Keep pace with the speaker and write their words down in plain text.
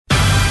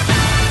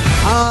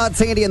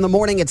It's Andy in the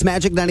morning. It's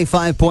Magic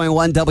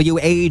 95.1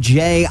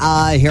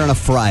 WAJI here on a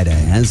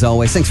Friday. As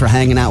always, thanks for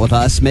hanging out with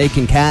us,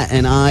 making Kat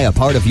and I a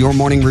part of your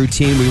morning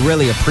routine. We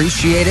really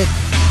appreciate it.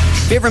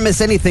 If you ever miss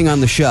anything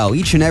on the show,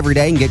 each and every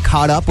day, you can get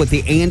caught up with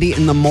the Andy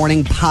in the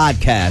Morning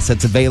podcast.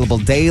 That's available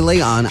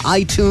daily on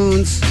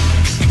iTunes,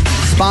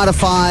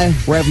 Spotify,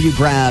 wherever you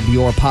grab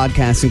your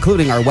podcasts,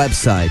 including our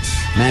website,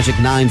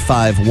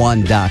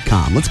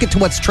 magic951.com. Let's get to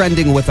what's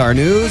trending with our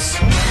news.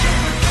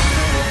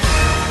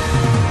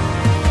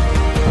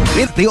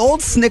 The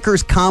old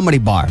Snickers comedy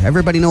bar.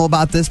 Everybody know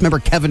about this? Remember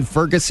Kevin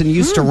Ferguson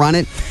used to run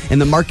it in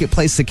the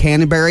marketplace of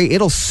Canterbury?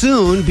 It'll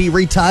soon be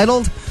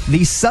retitled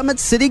the Summit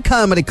City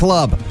Comedy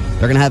Club.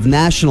 They're going to have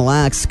national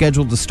acts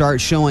scheduled to start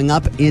showing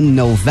up in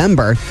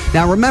November.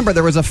 Now, remember,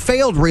 there was a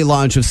failed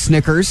relaunch of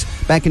Snickers.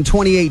 Back in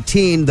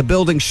 2018, the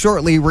building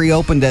shortly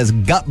reopened as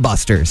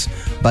Gutbusters,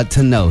 but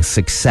to no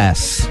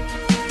success.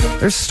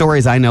 There's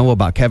stories I know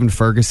about Kevin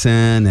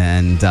Ferguson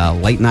and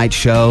late night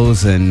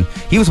shows, and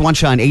he was one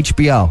shot on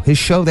HBO. His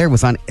show there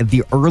was on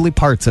the early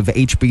parts of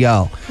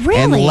HBO. Really?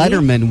 And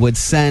Letterman would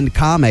send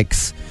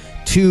comics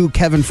to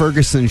Kevin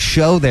Ferguson's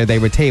show there. They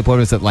would tape, what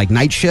was it, like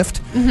Night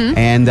Shift? Mm-hmm.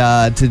 And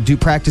to do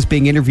practice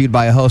being interviewed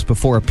by a host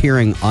before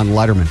appearing on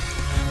Letterman.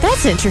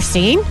 That's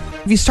interesting.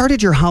 Have you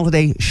started your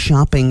holiday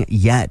shopping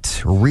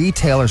yet?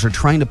 Retailers are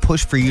trying to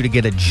push for you to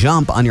get a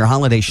jump on your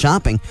holiday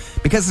shopping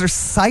because they're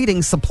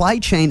citing supply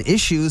chain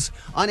issues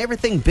on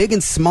everything big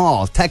and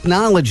small.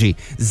 Technology,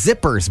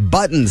 zippers,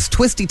 buttons,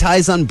 twisty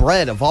ties on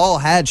bread have all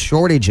had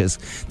shortages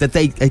that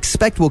they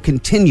expect will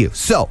continue.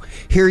 So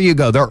here you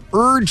go. They're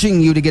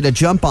urging you to get a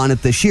jump on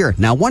it this year.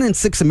 Now, 1 in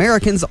 6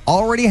 Americans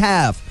already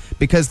have,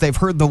 because they've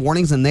heard the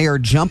warnings and they are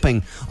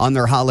jumping on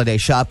their holiday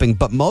shopping.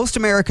 But most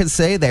Americans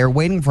say they are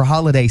waiting for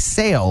holiday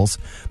sales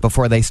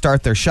before they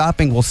start their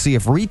shopping. We'll see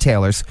if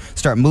retailers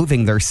start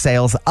moving their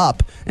sales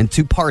up in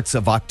 2 parts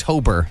of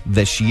October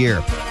this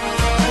year.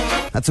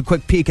 That's a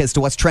quick peek as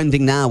to what's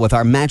trending now with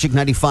our Magic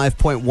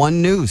 95.1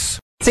 news.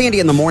 It's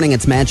Andy in the morning.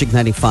 It's Magic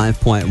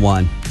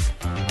 95.1.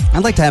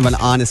 I'd like to have an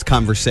honest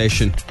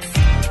conversation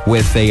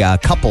with the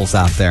couples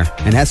out there,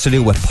 and it has to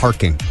do with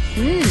parking.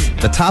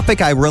 The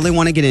topic I really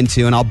want to get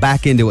into, and I'll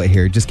back into it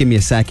here, just give me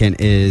a second,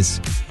 is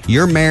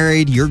you're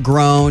married, you're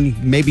grown,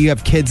 maybe you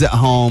have kids at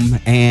home,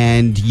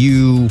 and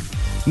you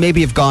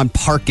maybe have gone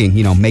parking,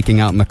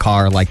 making out in the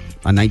car like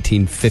a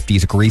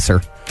 1950s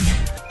greaser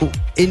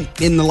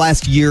in the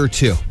last year or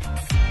two.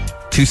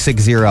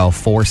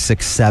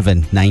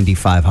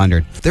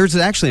 260-467-9500. There's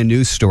actually a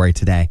news story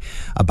today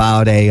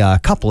about a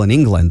couple in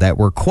England that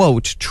were,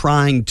 quote,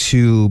 trying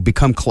to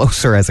become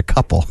closer as a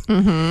couple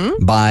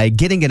by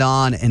getting it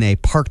on in a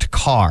parked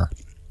car.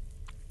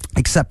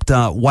 Except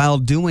while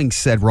doing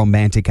said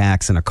romantic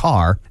acts in a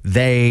car,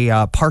 they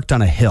parked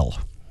on a hill.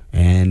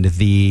 And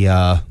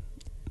it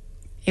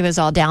was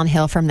all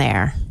downhill from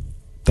there.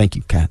 Thank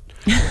you, Kat.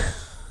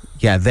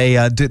 Yeah,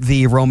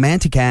 the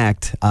romantic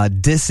act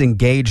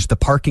disengaged the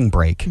parking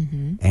brake,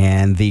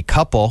 and the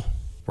couple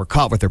were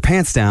caught with their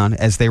pants down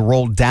as they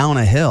rolled down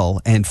a hill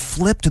and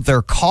flipped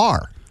their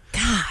car.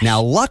 Gosh.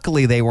 Now,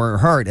 luckily, they weren't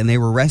hurt, and they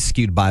were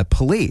rescued by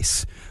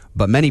police.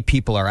 But many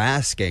people are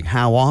asking,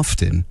 how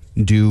often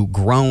do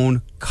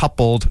grown,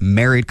 coupled,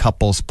 married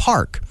couples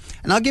park?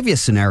 And I'll give you a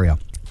scenario.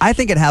 I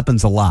think it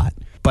happens a lot,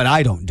 but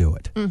I don't do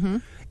it.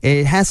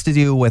 It has to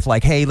do with,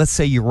 like, hey, let's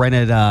say you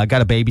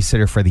got a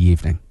babysitter for the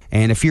evening.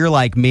 And if you're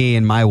like me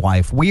and my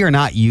wife, we are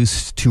not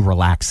used to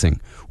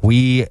relaxing.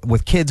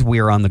 With kids, we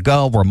are on the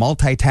go. We're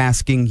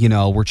multitasking.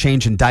 We're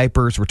changing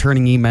diapers,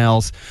 returning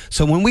emails.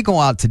 So when we go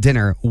out to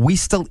dinner, we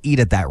still eat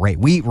at that rate.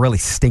 We eat really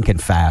stinking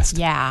fast.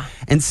 Yeah.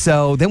 And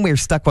so then we're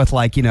stuck with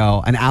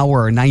an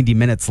hour or 90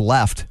 minutes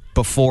left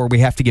before we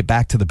have to get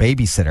back to the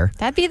babysitter.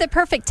 That'd be the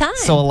perfect time.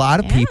 So a lot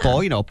of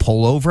people,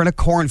 pull over in a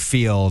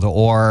cornfield,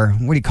 or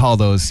what do you call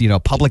those,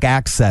 public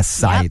access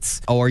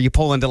sites, or you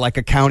pull into like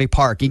a county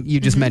park.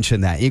 You just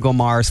mentioned that. Eagle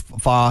Mars,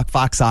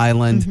 Fox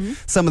Island,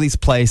 some of these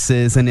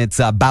places, and it's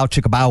bow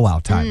chicka bow wow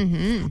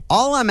time.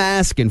 All I'm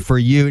asking for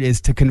you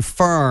is to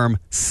confirm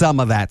some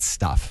of that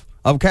stuff.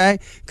 Okay?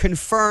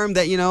 Confirm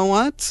that,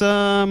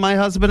 my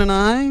husband and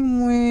I,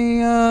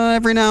 we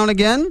every now and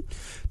again,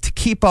 to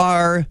keep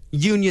our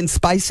union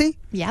spicy.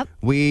 Yep.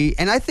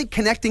 And I think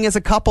connecting as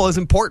a couple is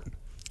important.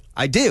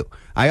 I do.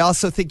 I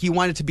also think you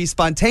want it to be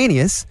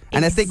spontaneous.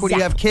 And I think when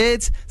you have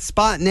kids,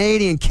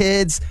 spontaneity and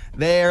kids,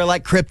 they're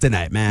like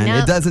kryptonite, man. No.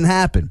 It doesn't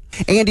happen.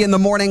 Andy in the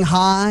morning,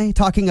 hi,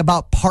 talking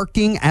about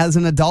parking as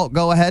an adult.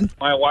 Go ahead.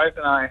 My wife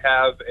and I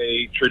have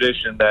a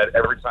tradition that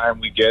every time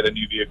we get a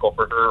new vehicle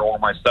for her or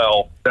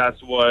myself,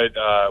 that's what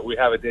we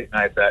have a date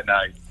night that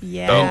night.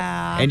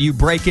 Yeah. And you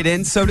break it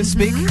in, so to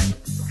speak?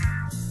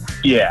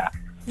 Yeah.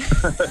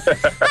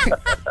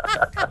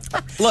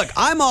 Look,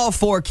 I'm all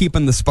for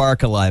keeping the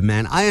spark alive,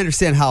 man. I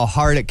understand how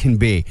hard it can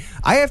be.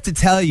 I have to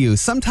tell you,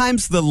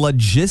 sometimes the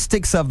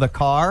logistics of the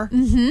car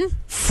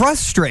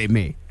frustrate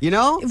me, you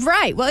know?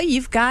 Right. Well,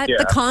 you've got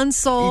the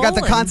console. You got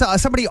the console.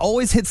 Somebody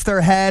always hits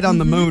their head on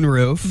the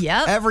moonroof.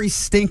 Yep. Every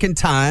stinking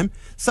time.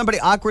 Somebody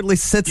awkwardly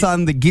sits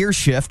on the gear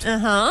shift.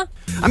 Uh-huh.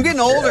 I'm getting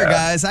older,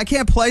 guys. I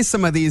can't play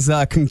some of these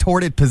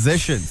contorted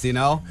positions, you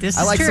know? This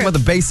I is like true. some of the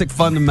basic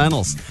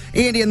fundamentals.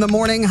 Andy, in the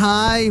morning,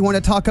 hi. You want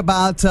to talk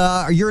about,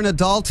 you're an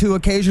adult who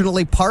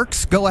occasionally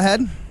parks? Go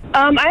ahead.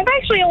 I've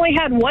actually only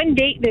had one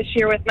date this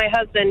year with my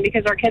husband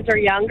because our kids are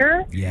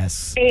younger.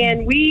 Yes.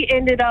 And we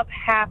ended up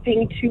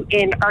having to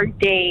end our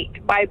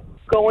date by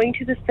going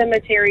to the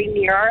cemetery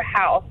near our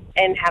house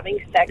and having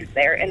sex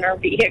there in our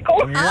vehicle.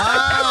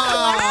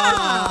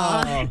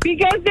 Wow.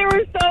 Because there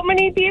were so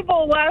many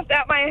people left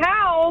at my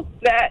house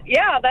that,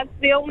 that's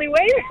the only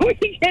way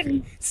we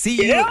can.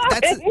 See,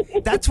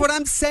 that's what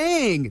I'm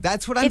saying.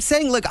 That's what I'm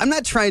saying. Look, I'm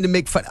not trying to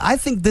make fun. I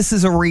think this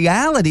is a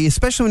reality,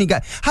 especially when you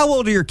got. How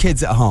old are your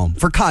kids at home?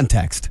 For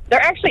context,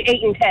 They're actually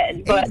 8 and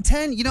 10, but 8 and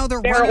 10. You know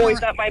they're they're running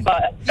always around. up my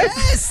butt.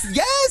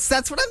 Yes,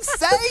 that's what I'm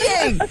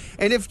saying.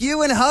 And if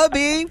you and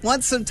hubby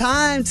want some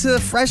time to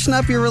freshen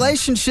up your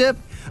relationship,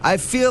 I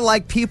feel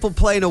like people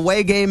play an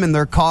away game in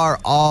their car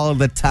all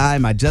the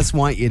time. I just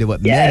want you to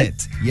admit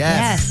it.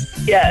 Yes.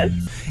 Yes.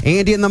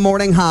 Andy in the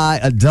morning, hi.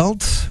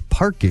 Adult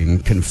parking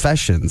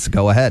confessions.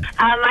 Go ahead.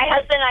 My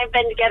husband and I have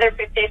been together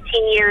for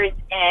 15 years,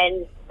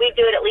 and we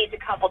do it at least a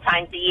couple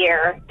times a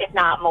year, if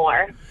not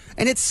more.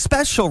 And it's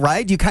special,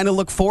 right? You kind of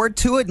look forward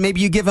to it. Maybe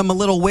you give him a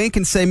little wink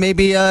and say,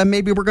 maybe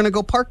we're going to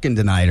go parking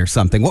tonight or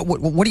something.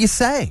 What do you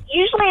say?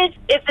 Usually,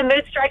 if the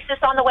mood strikes us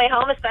on the way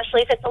home,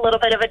 especially if it's a little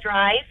bit of a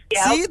drive.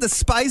 See, the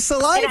spice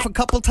of life a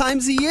couple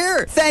times a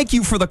year. Thank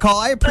you for the call.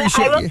 I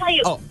appreciate I will tell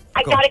you,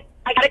 I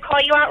gotta call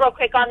you out real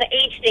quick on the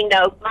age thing,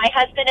 though. My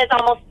husband is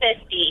almost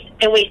 50,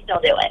 and we still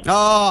do it.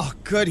 Oh,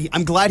 good.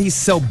 I'm glad he's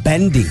so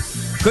bendy.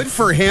 Good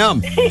for him.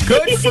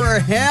 Good for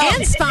him.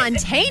 And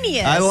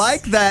spontaneous. I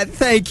like that.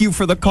 Thank you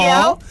for the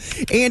call.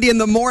 Andy in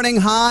the morning,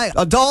 hi.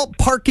 Adult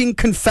parking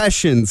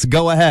confessions.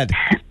 Go ahead.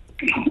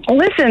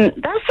 Listen,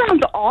 that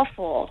sounds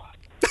awful.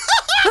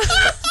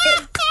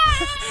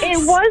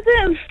 It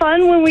wasn't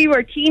fun when we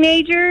were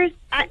teenagers.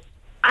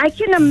 I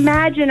can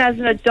imagine as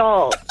an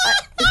adult.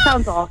 It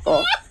sounds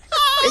awful.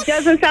 It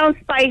doesn't sound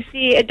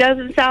spicy. It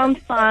doesn't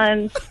sound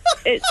fun.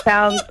 It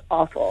sounds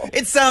awful.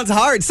 It sounds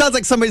hard. It sounds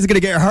like somebody's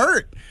going to get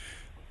hurt.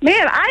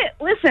 Man,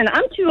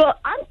 I'm too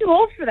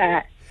old for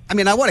that. I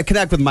mean, I want to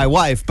connect with my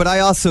wife, but I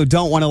also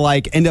don't want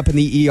to end up in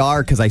the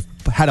ER because I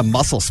had a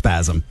muscle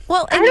spasm.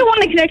 Well, I don't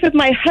want to connect with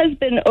my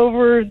husband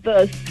over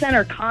the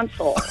center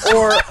console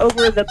or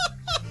over the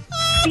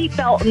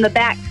seatbelt in the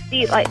back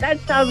seat. That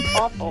sounds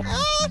awful.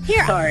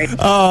 Sorry.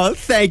 Oh,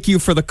 thank you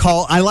for the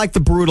call. I like the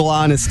brutal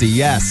honesty.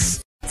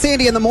 Yes.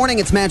 Sandy in the morning.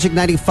 It's Magic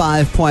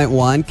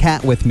 95.1.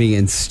 Kat with me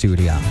in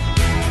studio.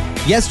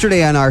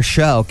 Yesterday on our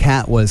show,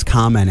 Kat was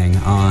commenting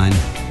on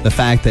the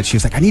fact that she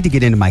was like, I need to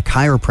get into my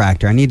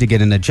chiropractor. I need to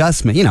get an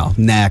adjustment,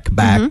 neck,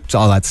 back,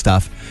 all that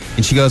stuff.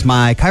 And she goes,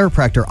 my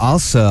chiropractor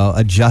also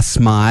adjusts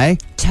my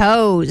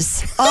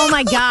toes. Oh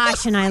my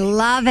gosh. And I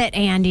love it,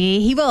 Andy.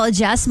 He will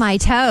adjust my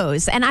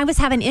toes. And I was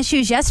having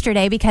issues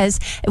yesterday because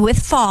with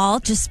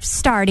fall just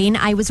starting,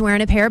 I was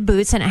wearing a pair of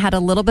boots and it had a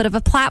little bit of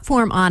a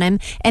platform on them.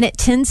 And it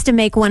tends to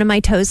make one of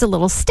my toes a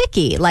little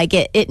sticky. Like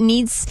it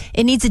needs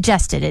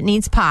adjusted. It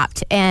needs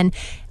popped. And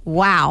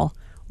wow.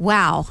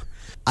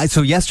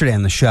 So yesterday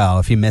on the show,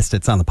 if you missed it,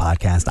 it's on the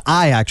podcast.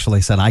 I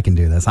actually said, I can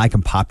do this. I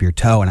can pop your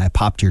toe. And I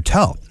popped your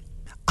toe.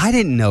 I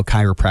didn't know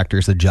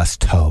chiropractors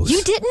adjust toes.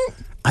 You didn't?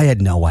 I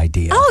had no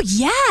idea. Oh,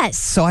 yes.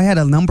 So I had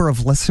a number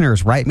of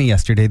listeners write me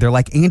yesterday. They're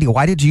like, Andy,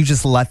 why did you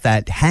just let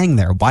that hang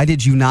there? Why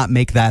did you not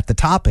make that the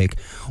topic?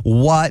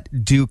 What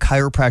do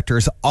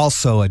chiropractors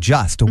also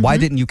adjust? Why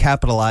didn't you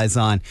capitalize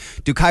on,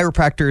 do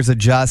chiropractors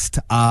adjust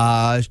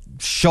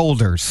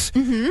shoulders,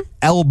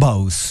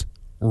 elbows,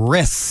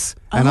 wrists?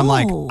 And I'm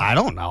like, I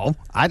don't know.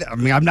 I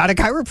mean, I'm not a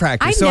chiropractor.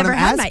 I've so never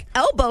had my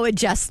elbow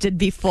adjusted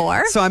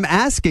before. So I'm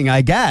asking,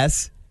 I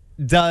guess,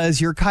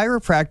 does your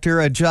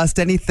chiropractor adjust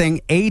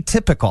anything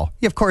atypical?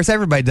 Yeah, of course,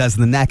 everybody does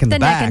the neck and the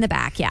back. The neck and the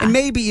back, yeah. And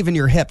maybe even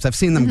your hips. I've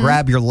seen them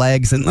grab your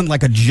legs and then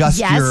adjust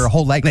your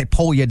whole leg and they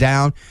pull you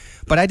down.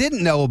 But I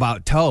didn't know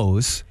about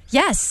toes.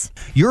 Yes.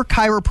 Your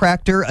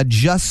chiropractor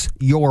adjusts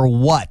your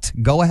what?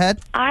 Go ahead.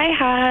 I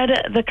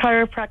had the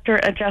chiropractor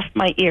adjust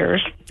my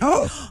ears.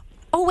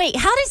 Oh, wait.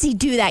 How does he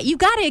do that? You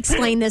got to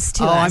explain this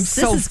to us. I'm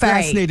so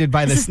fascinated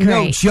by this. This is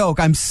No great. joke.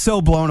 I'm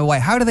so blown away.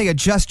 How do they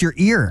adjust your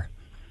ear?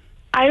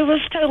 I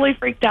was totally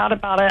freaked out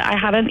about it. I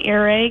had an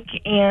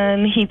earache,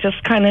 and he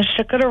just kind of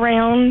shook it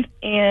around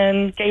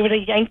and gave it a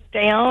yank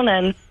down,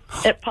 and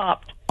it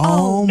popped.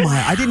 Oh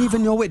my! I didn't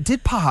even know it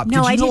did pop.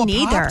 No, did you know I didn't it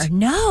either. popped?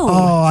 No.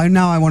 Oh,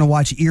 now I want to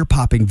watch ear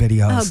popping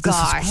videos. Oh, This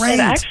gosh. is great. It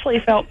actually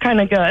felt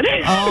kind of good.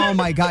 Oh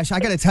my gosh! I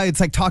got to tell you, it's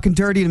like talking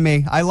dirty to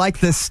me. I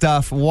like this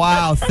stuff.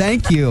 Wow!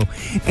 Thank you,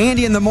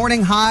 Andy. In the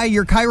morning, hi.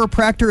 Your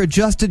chiropractor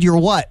adjusted your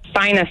what?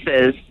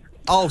 Sinuses.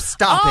 Oh,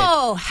 stop it.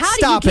 Oh, how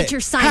Stop do you get it.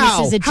 your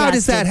sinuses adjusted? How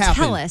does that happen?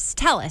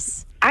 Tell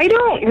us. I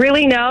don't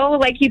really know.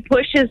 Like, he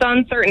pushes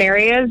on certain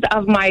areas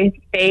of my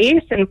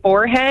face and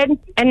forehead.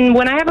 And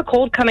when I have a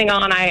cold coming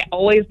on, I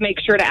always make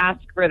sure to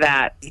ask for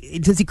that.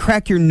 Does he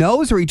crack your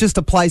nose, or he just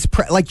applies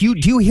do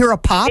you hear a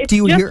pop? It's Do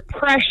you just hear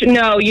pressure.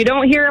 No, you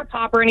don't hear a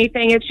pop or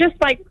anything. It's just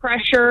like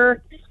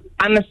pressure.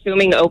 I'm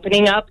assuming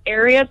opening up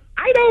areas.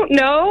 I don't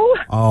know.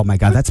 Oh my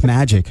God, that's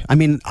magic. I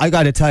mean, I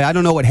got to tell you, I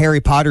don't know what Harry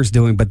Potter's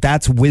doing, but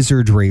that's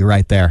wizardry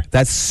right there.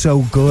 That's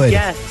so good.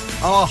 Yes.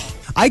 Oh,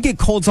 I get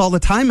colds all the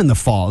time in the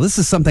fall. This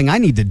is something I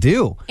need to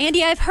do.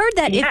 Andy, I've heard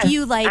that Yes, if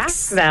you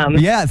ask them.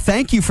 Yeah,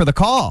 thank you for the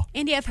call.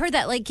 Andy, I've heard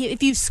that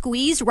if you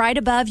squeeze right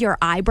above your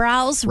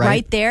eyebrows, Right.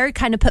 right there,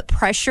 kind of put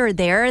pressure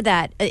there,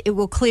 that it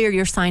will clear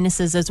your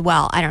sinuses as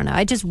well. I don't know.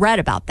 I just read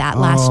about that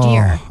last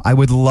year. I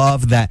would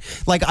love that.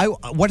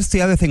 What is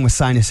the other thing with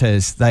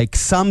sinuses? Like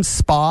some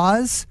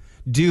spas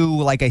do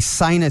like a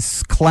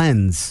sinus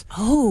cleanse.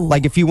 Oh.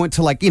 Like if you went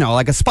to like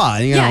a spa,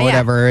 Yeah.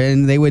 whatever,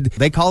 and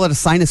they call it a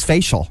sinus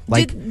facial.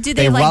 Like do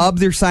they like- rub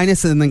their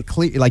sinus and then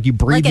clear, like you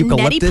breathe Like a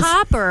eucalyptus. neti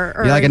pop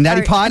or like a neti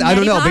or pot? a I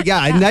don't neti know, pot? but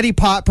yeah, a neti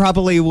pot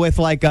probably with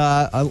like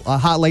a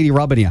hot lady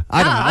rubbing you.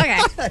 I don't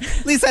know. Okay.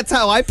 At least that's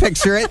how I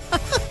picture it.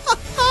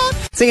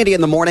 Sandy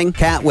in the morning,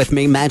 Cat with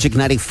me, Magic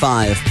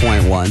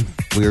 95.1.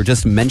 We were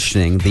just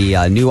mentioning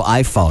the new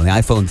iPhone, the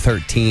iPhone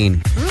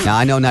 13. Now,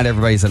 I know not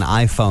everybody's an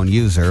iPhone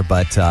user,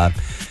 but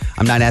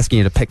I'm not asking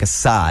you to pick a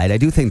side. I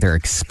do think they're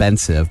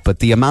expensive, but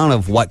the amount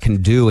of what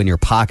can do in your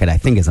pocket, I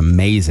think, is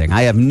amazing.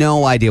 I have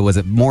no idea. Was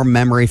it more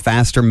memory,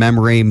 faster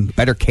memory,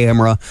 better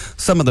camera?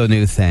 Some of the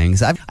new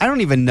things. I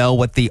don't even know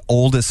what the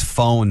oldest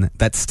phone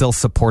that's still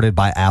supported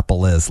by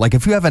Apple is. Like,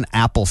 if you have an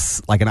Apple,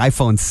 like an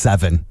iPhone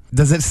 7,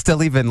 does it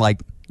still even,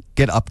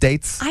 get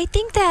updates? I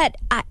think that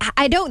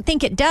I don't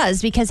think it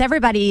does, because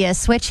everybody is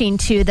switching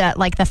to the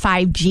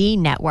 5G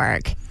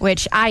network,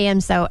 which I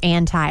am so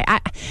anti.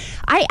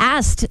 I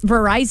asked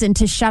Verizon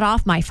to shut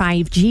off my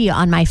 5G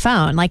on my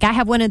phone. Like, I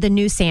have one of the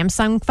new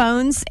Samsung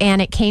phones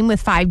and it came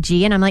with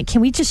 5G, and I'm like, can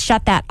we just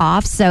shut that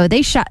off? So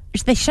they shut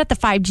the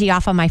 5G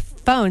off on my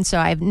phone, so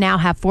I now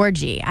have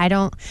 4G. I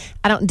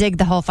don't dig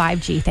the whole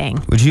 5G thing.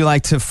 Would you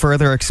like to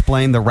further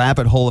explain the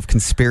rabbit hole of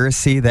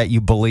conspiracy that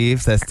you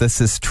believe that this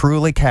is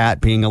truly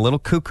Kat being a little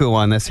cuckoo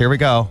on this? Here we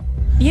go.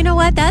 You know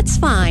what? That's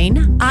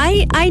fine.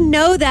 I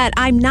know that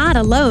I'm not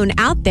alone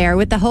out there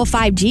with the whole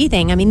 5G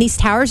thing. I mean, these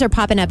towers are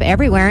popping up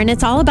everywhere, and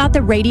it's all about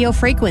the radio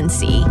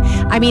frequency.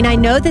 I mean, I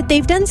know that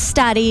they've done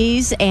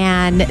studies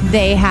and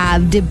they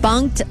have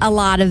debunked a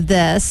lot of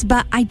this,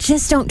 but I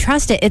just don't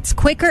trust it. It's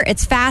quicker,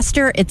 it's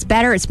faster, it's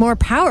better, it's more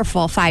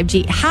powerful,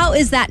 5G. How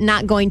is that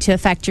not going to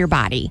affect your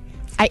body?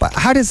 But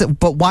how does it?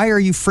 But why are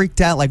you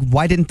freaked out? Like,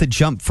 why didn't the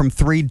jump from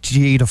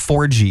 3G to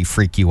 4G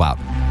freak you out?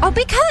 Oh,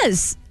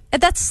 because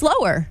that's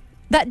slower.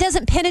 That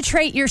doesn't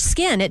penetrate your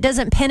skin. It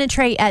doesn't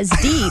penetrate as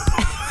deep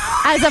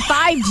as a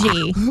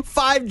 5G.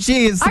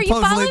 5G is Are you supposedly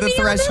following the me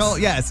on this? threshold.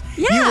 Yes.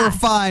 Yeah. You were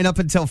fine up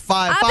until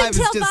 5. Up 5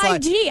 until is just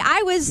 5G,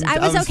 I was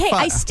okay.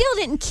 fine. I still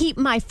didn't keep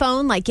my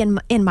phone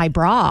in my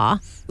bra.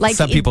 Like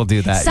Some people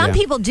do that, Some yeah.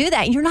 people do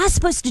that. You're not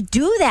supposed to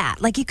do that.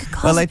 Like, you could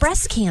cause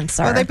breast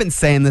cancer. Well, they've been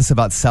saying this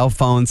about cell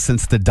phones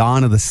since the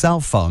dawn of the cell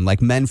phone. Like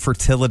men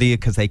fertility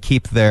because they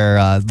keep their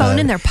Phone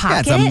in their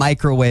pocket? Yeah, it's a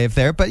microwave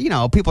there, but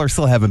people are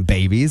still having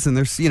babies, and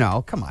there's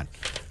come on.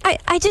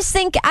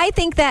 I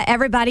think that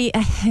everybody,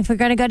 if we're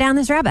going to go down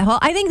this rabbit hole,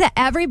 I think that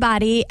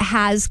everybody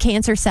has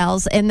cancer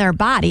cells in their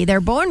body.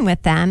 They're born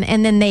with them,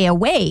 and then they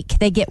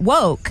get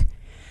woke.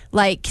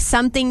 Like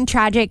something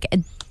tragic,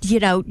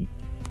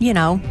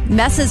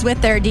 messes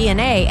with their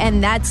DNA,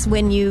 and that's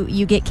when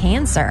you get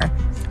cancer.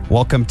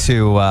 Welcome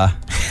to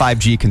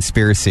 5G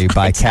Conspiracy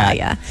by tell Kat.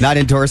 ya. Not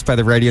endorsed by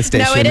the radio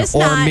station No, it is or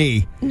not.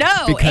 me. No,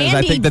 because I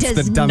Andy think that's the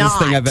does dumbest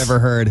thing not. I've ever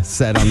heard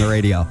said on the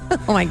radio.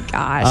 Oh my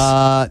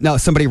gosh. No,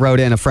 somebody wrote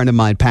in, a friend of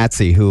mine,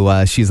 Patsy, who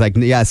she's like,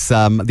 yes, the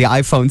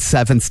iPhone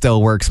 7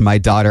 still works. My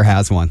daughter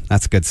has one.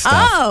 That's good stuff.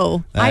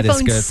 Oh, That is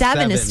iPhone good.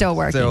 7 is still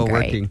working.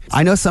 Great.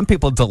 I know some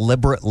people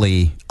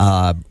deliberately,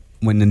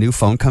 when the new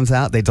phone comes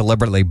out, they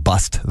deliberately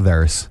bust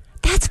theirs.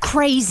 That's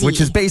crazy. Which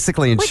is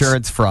basically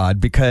insurance fraud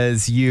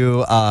because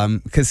you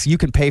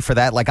can pay for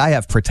that. Like I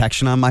have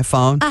protection on my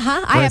phone.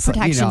 I have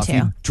protection if too.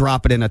 you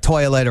drop it in a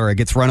toilet or it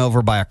gets run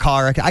over by a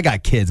car. I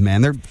got kids,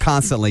 man. They're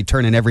constantly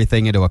turning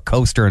everything into a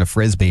coaster and a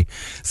Frisbee.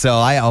 So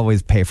I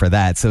always pay for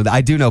that. So I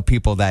do know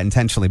people that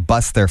intentionally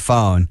bust their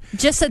phone.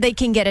 Just so they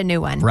can get a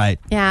new one. Right.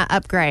 Yeah,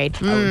 upgrade.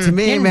 To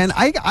me, man,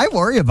 I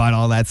worry about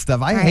all that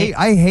stuff. I Right.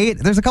 hate,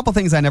 there's a couple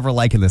things I never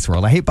like in this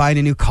world. I hate buying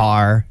a new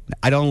car.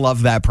 I don't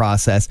love that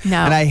process. No.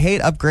 And I hate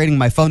upgrading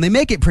my phone. They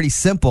make it pretty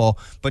simple,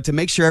 but to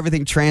make sure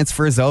everything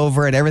transfers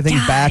over and everything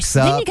backs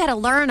up. Then you got to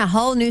learn a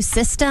whole new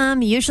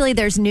system. Usually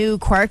there's new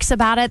quirks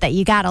about it that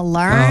you got to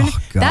learn. Oh,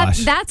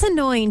 gosh. That's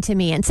annoying to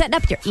me. And setting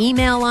up your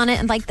email on it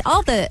and like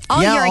all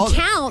your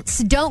accounts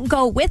don't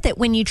go with it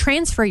when you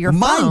transfer your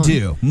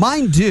phone.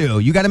 Mine do.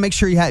 You got to make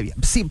sure you have.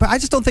 See, but I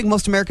just don't think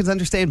most Americans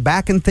understand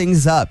backing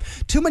things up.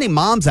 Too many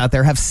moms out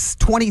there have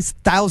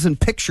 20,000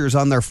 pictures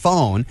on their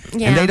phone,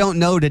 and they don't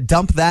know to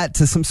dump that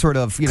to some sort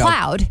of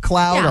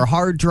cloud or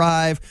hard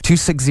drive.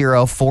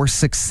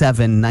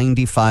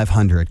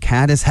 260-467-9500.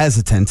 Kat is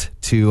hesitant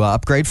to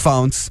upgrade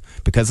phones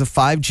because of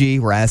 5G.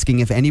 We're asking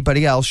if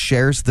anybody else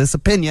shares this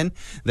opinion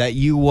that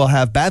you will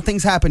have bad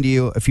things happen to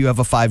you if you have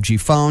a 5G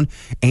phone.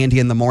 Andy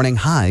in the morning.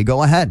 Hi,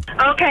 go ahead.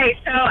 Okay,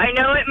 so I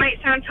know it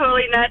might sound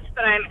totally nuts,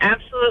 but I'm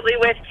absolutely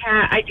with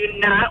Kat. I do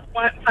not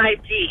want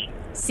 5G.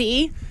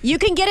 See? You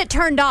can get it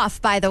turned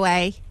off, by the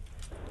way.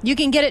 You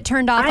can get it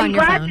turned off on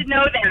your phone. I'm glad to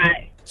know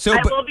that. I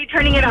will be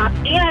turning it off.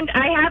 And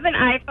I have an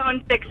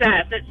iPhone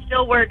 6S that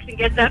still works and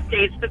gets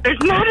updates, but there's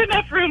not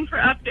enough room for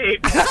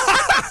updates.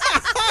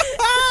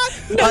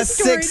 A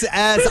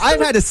 6S.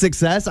 I've had a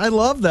 6S. I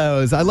love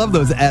those. I love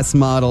those S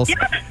models. Yeah.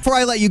 Before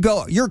I let you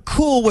go, you're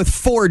cool with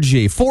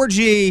 4G.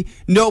 4G,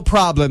 no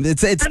problem.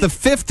 It's the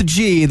 5th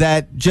G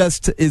that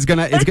just is going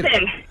to... Listen,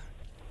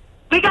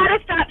 we got to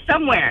stop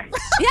somewhere.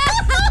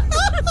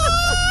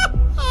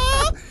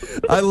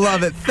 I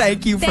love it.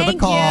 Thank you for the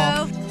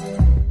call. You.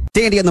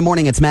 Dandy in the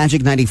morning, it's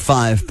Magic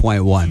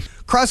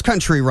 95.1.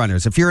 Cross-country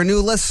runners. If you're a new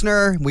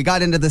listener, we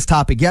got into this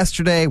topic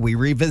yesterday. We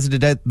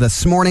revisited it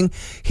this morning.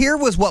 Here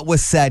was what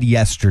was said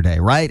yesterday,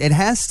 right? It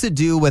has to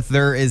do with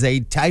there is a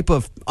type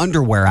of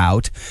underwear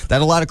out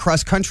that a lot of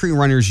cross-country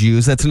runners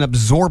use that's an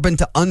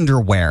absorbent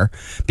underwear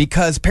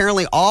because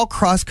apparently all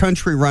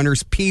cross-country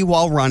runners pee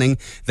while running.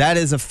 That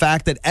is a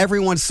fact that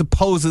everyone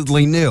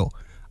supposedly knew.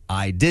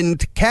 I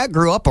didn't. Kat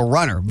grew up a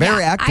runner,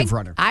 very active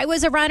runner. I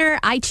was a runner.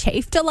 I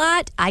chafed a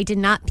lot. I did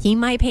not pee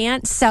my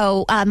pants.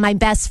 So my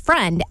best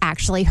friend,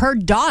 actually, her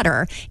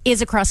daughter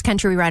is a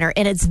cross-country runner,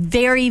 and it's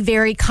very,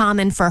 very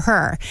common for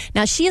her.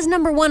 Now, she is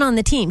number one on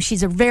the team.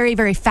 She's a very,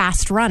 very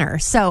fast runner.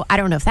 So I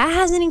don't know if that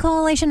has any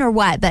correlation or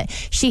what, but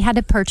she had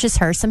to purchase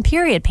her some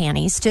period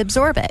panties to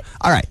absorb it.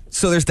 All right.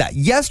 So there's that.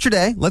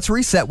 Yesterday, let's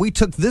reset. We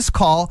took this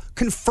call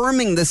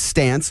confirming this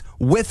stance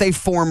with a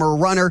former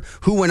runner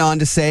who went on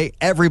to say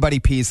everybody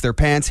pees their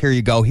pants. Here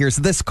you go. Here's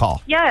this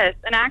call. Yes,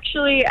 and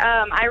actually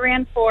I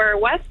ran for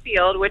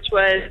Westfield, which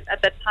was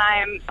at the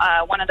time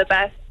one of the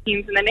best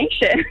teams in the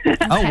nation.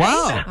 Oh,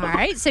 wow. All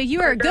right. So you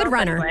are a good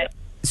runner. Anyway.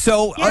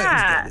 So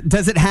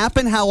does it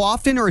happen? How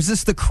often? Or is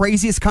this the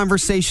craziest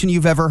conversation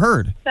you've ever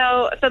heard?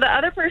 So the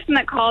other person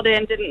that called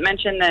in didn't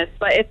mention this,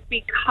 but it's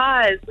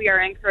because we are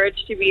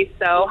encouraged to be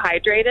so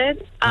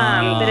hydrated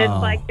that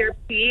it's like your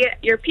pee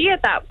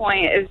at that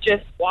point is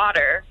just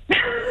water.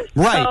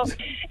 Right. So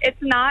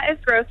it's not as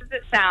gross as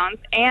it sounds,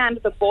 and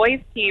the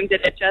boys' team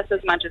did it just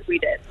as much as we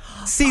did.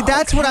 See,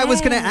 that's what I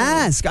was going to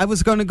ask. I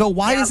was going to go,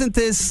 why isn't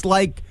this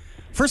like,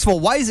 first of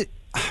all, why is it...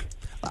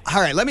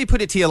 All right, let me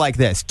put it to you like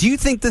this. Do you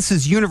think this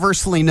is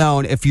universally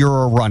known if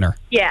you're a runner?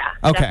 Yeah,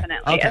 okay.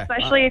 Definitely, okay.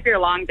 Especially if you're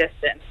long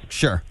distance.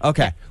 Sure.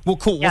 Okay. Well,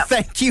 cool. Yep. Well,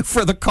 thank you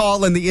for the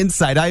call and the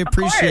insight. I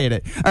appreciate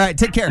it. All right,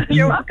 take care.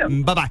 You're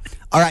welcome. Bye-bye.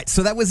 All right,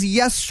 so that was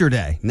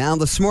yesterday. Now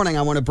this morning,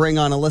 I want to bring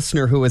on a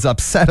listener who is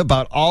upset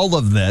about all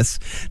of this,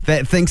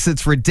 that thinks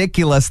it's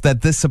ridiculous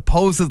that this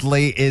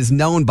supposedly is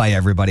known by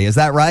everybody. Is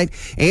that right?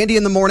 Andy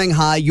in the morning,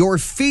 hi. Your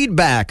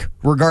feedback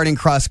regarding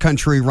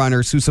cross-country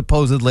runners who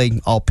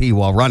supposedly all pee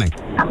while running.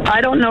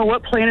 I don't know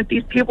what planet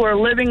these people are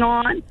living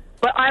on,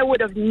 but I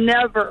would have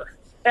never,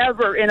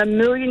 ever in a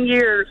million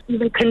years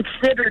even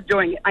considered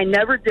doing it. I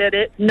never did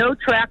it. No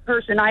track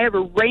person I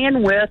ever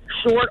ran with,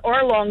 short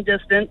or long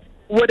distance,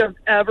 would have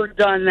ever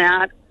done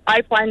that.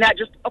 I find that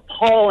just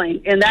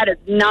appalling, and that is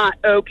not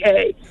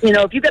okay. You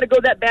know, if you got to go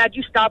that bad,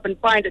 you stop and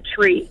find a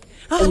tree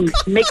and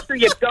make sure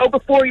you go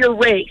before your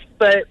race.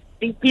 But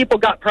these people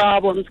got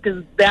problems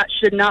because that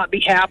should not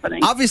be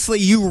happening. Obviously,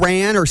 you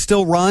ran or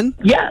still run?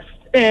 Yes.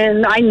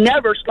 And I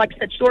never, like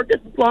I said, short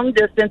distance, long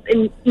distance,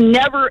 and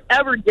never,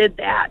 ever did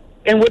that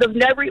and would have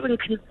never even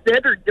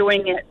considered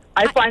doing it.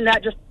 I find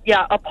that just,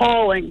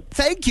 appalling.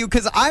 Thank you,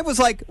 because I was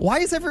like, why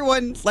is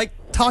everyone,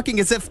 talking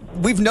as if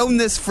we've known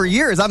this for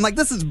years? I'm like,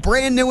 this is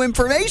brand new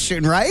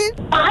information, right?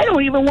 I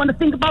don't even want to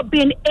think about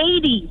being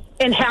 80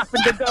 and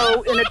having to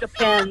go in a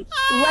Depends,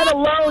 let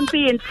alone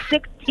being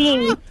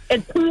 16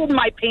 and pooing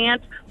my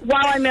pants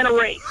while I'm in a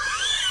race.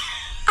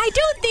 I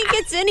don't think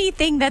it's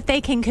anything that they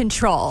can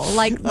control.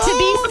 To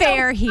be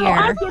fair here.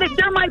 I get it.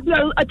 There might be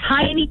a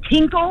tiny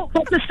tinkle,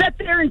 but to sit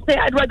there and say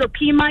I'd rather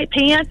pee my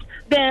pants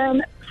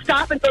than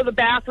stop and go to the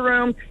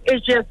bathroom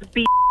is just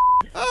BS.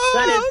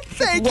 Oh,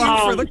 thank you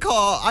for the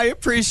call. I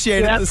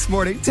appreciate it this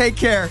morning. Take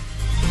care.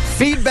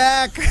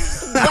 Feedback.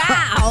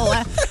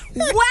 Wow.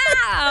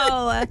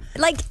 Wow.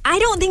 Like, I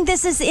don't think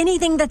this is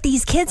anything that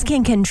these kids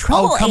can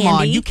control, Oh, come Andy.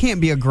 on. You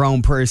can't be a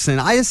grown person.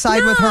 I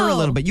side with her a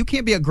little bit. You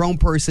can't be a grown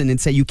person and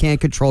say you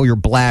can't control your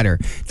bladder.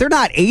 They're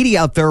not 80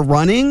 out there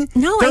running.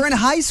 No, They're in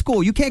high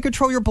school. You can't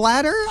control your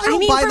bladder? I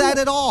don't buy that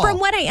at all. From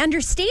what I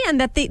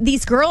understand, that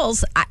these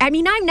girls, I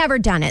mean, I've never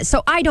done it,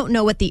 so I don't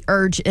know what the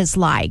urge is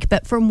like.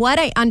 But from what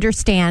I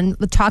understand,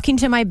 with talking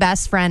to my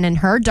best friend and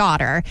her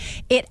daughter,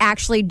 it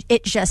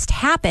just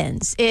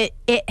happens. It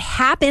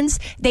happens.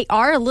 They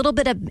are a little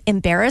bit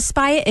embarrassed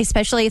by it,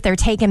 especially if they're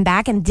taken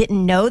back and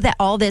didn't know that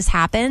all this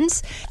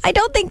happens. I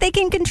don't think they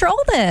can control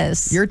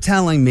this. You're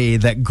telling me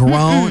that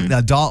grown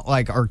adult,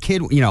 like our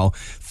kid,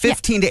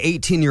 15 to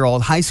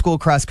 18-year-old high school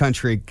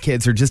cross-country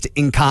kids are just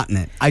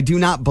incontinent. I do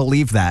not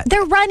believe that.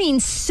 They're running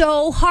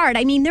so hard.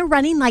 I mean, they're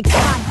running like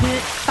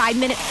 5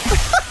 minutes.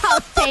 Oh,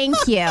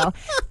 thank you.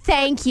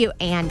 Thank you,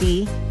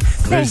 Andy.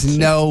 There's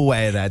no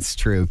way that's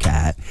true,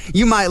 Kat.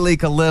 You might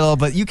leak a little,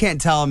 but you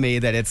can't tell me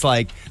that it's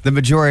like the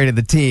majority of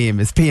the team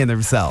is peeing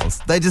themselves.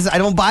 I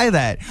don't buy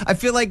that. I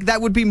feel like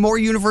that would be more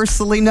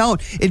universally known.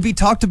 It'd be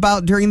talked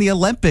about during the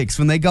Olympics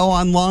when they go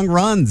on long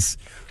runs.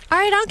 All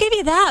right, I'll give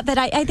you that. But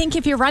I think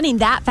if you're running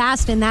that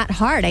fast and that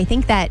hard, I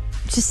think that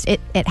just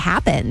it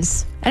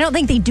happens. I don't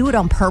think they do it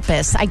on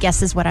purpose, I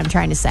guess is what I'm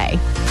trying to say.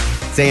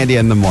 It's Andy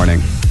in the morning.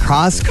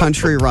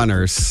 Cross-country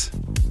runners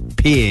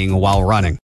peeing while running.